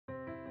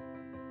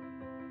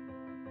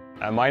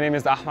My name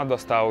is Ahmad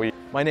Dostawi.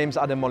 My name's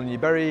Adam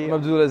Molyneux-Berry. I'm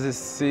Abdulaziz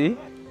C.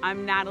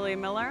 I'm Natalie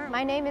Miller.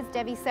 My name is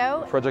Debbie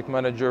So. Project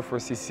Manager for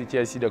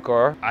CCTIC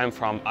Dakar. I'm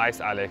from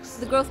icecairo.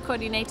 The Growth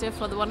Coordinator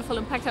for the wonderful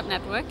Impact Hub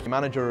Network.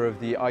 Manager of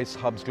the ICE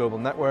Hubs Global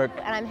Network.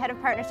 And I'm Head of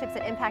Partnerships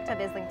at Impact Hub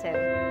Islington.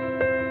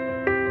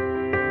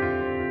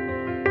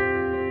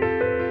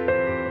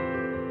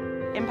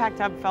 Impact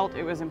Hub felt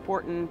it was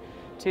important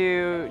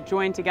to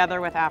join together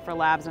with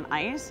AfriLabs and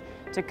ICE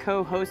to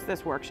co-host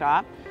this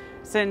workshop,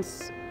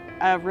 since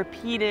a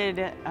repeated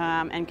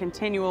and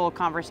continual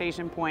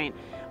conversation point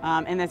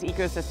in this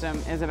ecosystem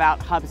is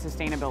about hub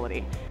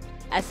sustainability.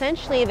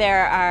 Essentially,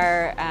 there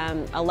are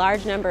a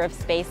large number of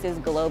spaces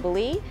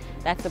globally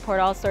that support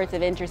all sorts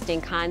of interesting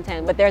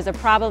content, but there's a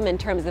problem in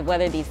terms of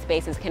whether these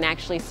spaces can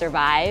actually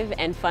survive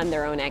and fund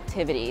their own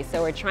activities.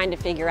 So we're trying to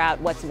figure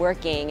out what's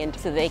working and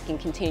so they can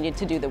continue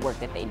to do the work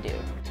that they do.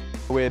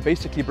 We're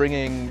basically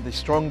bringing the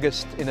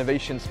strongest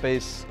innovation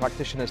space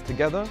practitioners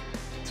together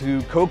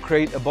to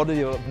co-create a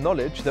body of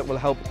knowledge that will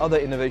help other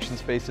innovation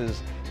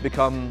spaces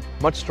become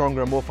much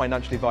stronger and more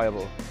financially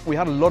viable. We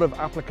had a lot of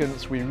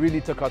applicants. We really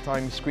took our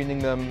time screening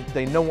them.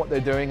 They know what they're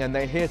doing and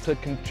they're here to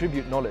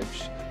contribute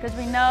knowledge. Because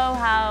we know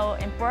how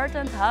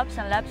important hubs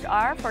and labs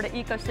are for the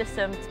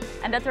ecosystem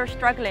and that they're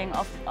struggling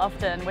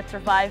often with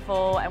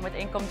survival and with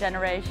income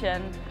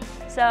generation.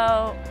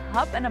 So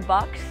Hub in a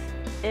Box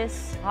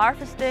is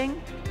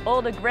harvesting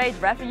all the great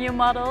revenue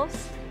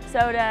models so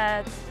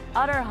that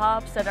other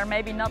hubs that are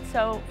maybe not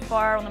so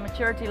far on the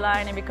maturity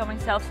line and becoming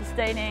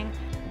self-sustaining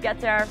get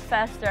there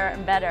faster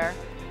and better.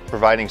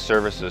 Providing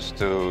services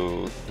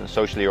to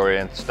socially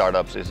oriented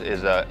startups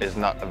is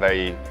not a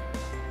very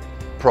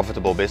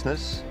profitable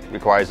business. It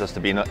requires us to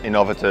be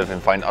innovative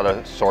and find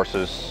other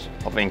sources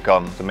of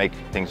income to make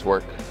things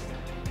work.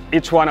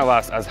 Each one of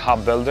us as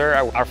hub builder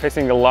are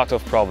facing a lot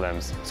of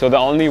problems. So the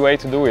only way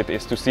to do it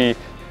is to see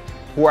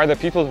who are the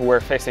people who are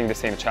facing the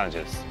same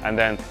challenges, and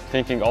then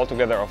thinking all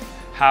together of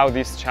how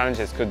these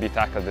challenges could be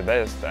tackled the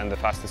best and the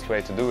fastest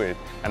way to do it,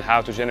 and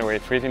how to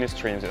generate revenue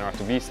streams in order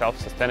to be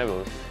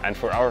self-sustainable and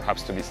for our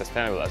hubs to be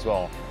sustainable as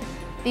well.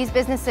 These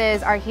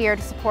businesses are here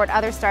to support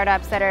other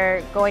startups that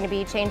are going to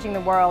be changing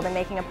the world and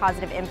making a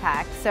positive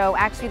impact. So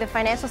actually the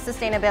financial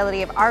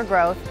sustainability of our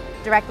growth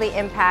directly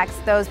impacts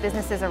those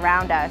businesses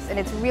around us, and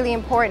it's really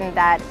important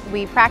that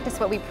we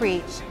practice what we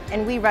preach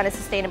and we run as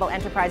sustainable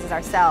enterprises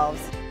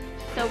ourselves.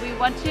 So we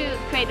want to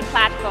create a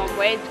platform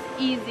where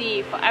it's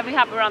easy for every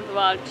hub around the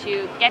world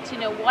to get to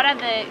know what are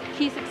the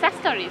key success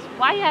stories.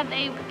 Why are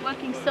they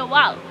working so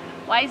well?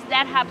 Why is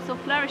that hub so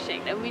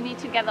flourishing? And we need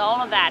to gather all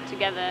of that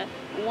together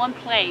in one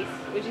place,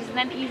 which is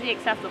then easily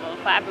accessible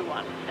for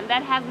everyone. And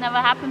that has never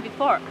happened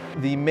before.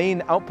 The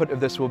main output of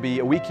this will be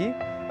a wiki,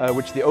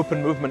 which the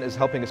Open Movement is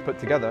helping us put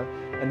together.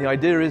 And the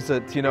idea is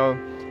that,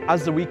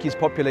 as the wiki is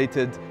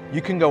populated,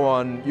 you can go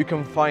on, you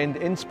can find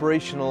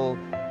inspirational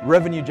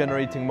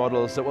revenue-generating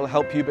models that will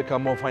help you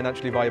become more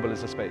financially viable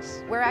as a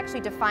space. We're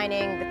actually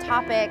defining the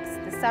topics,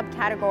 the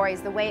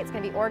subcategories, the way it's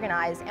going to be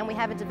organized, and we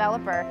have a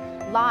developer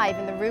live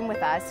in the room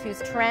with us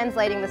who's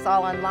translating this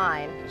all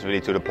online. It's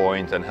really to the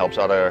point and helps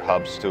other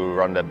hubs to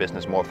run their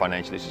business more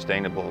financially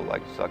sustainable.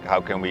 Like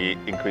how can we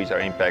increase our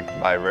impact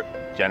by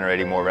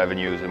generating more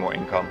revenues and more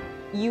income?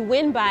 You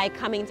win by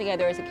coming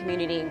together as a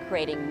community and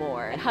creating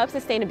more. Hub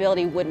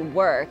sustainability wouldn't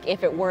work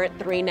if it weren't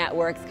three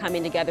networks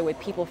coming together with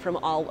people from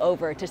all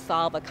over to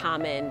solve a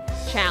common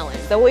challenge.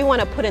 So we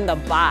want to put in the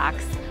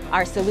box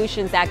are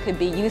solutions that could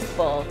be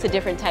useful to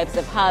different types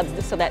of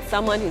hubs so that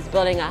someone who's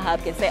building a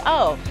hub can say,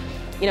 oh,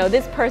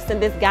 this person,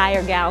 this guy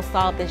or gal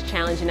solved this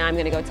challenge and now I'm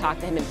going to go talk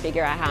to him and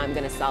figure out how I'm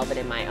going to solve it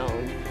in my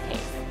own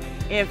case.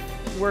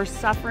 If we're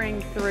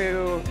suffering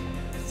through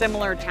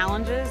similar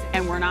challenges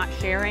and we're not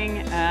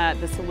sharing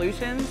the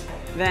solutions,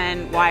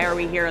 then why are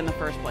we here in the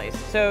first place?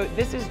 So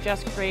this is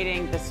just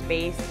creating the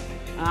space,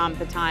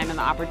 the time and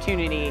the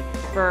opportunity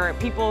for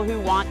people who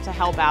want to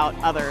help out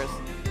others.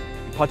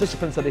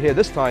 Participants that are here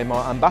this time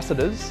are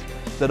ambassadors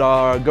that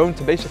are going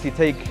to basically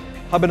take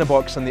Hub in a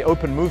Box and the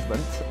Open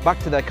Movement back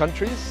to their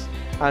countries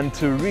and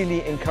to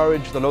really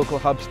encourage the local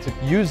hubs to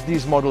use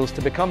these models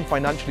to become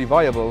financially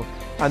viable,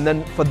 and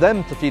then for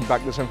them to feed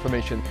back this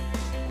information.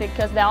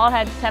 Because they all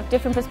had to have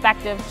different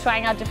perspectives,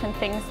 trying out different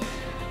things.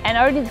 And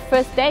already the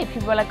first day,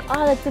 people were like,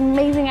 oh, that's an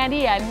amazing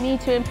idea. I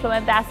need to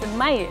implement that in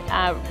my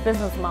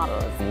business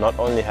models. Not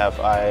only have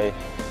I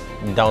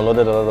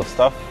downloaded a lot of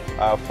stuff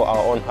for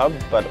our own hub,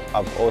 but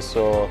I've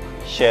also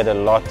shared a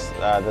lot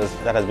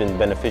that has been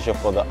beneficial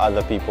for the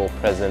other people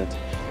present.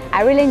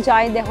 I really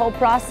enjoyed the whole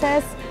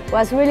process. It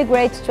was really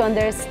great to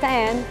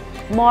understand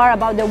more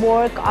about the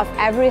work of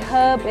every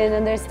hub and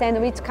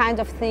understand which kind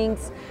of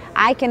things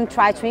I can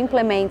try to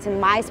implement in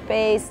my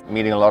space.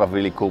 Meeting a lot of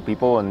really cool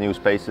people and new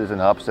spaces and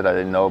hubs that I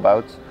didn't know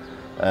about,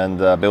 and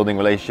building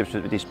relationships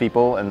with these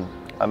people, and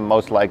I'm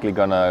most likely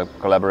going to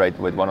collaborate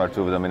with one or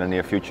two of them in the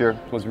near future.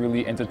 It was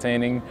really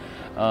entertaining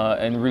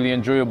and really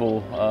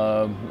enjoyable.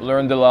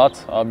 Learned a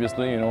lot,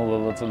 obviously,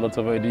 lots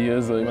of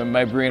ideas.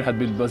 My brain had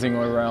been buzzing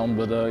all around,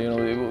 but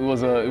it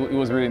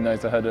was really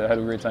nice. I had a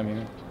great time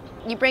here.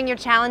 You bring your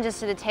challenges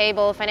to the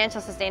table.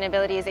 Financial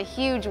sustainability is a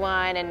huge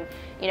one, and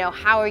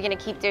how are we going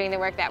to keep doing the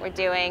work that we're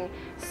doing?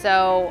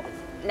 So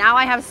now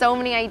I have so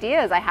many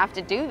ideas, I have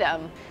to do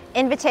them.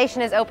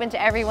 Invitation is open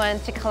to everyone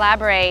to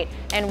collaborate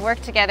and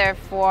work together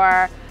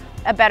for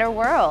a better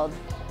world.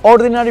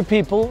 Ordinary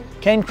people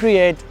can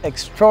create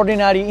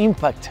extraordinary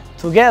impact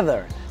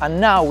together. And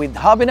now with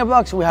Hub in a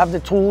Box, we have the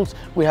tools,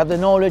 we have the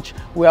knowledge,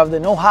 we have the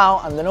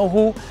know-how and the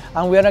know-who,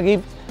 and we're gonna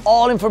give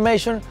all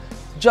information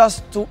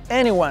just to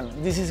anyone.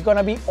 This is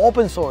gonna be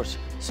open source.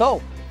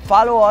 So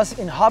follow us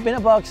in Hub in a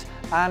Box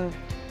and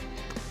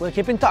we'll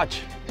keep in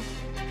touch.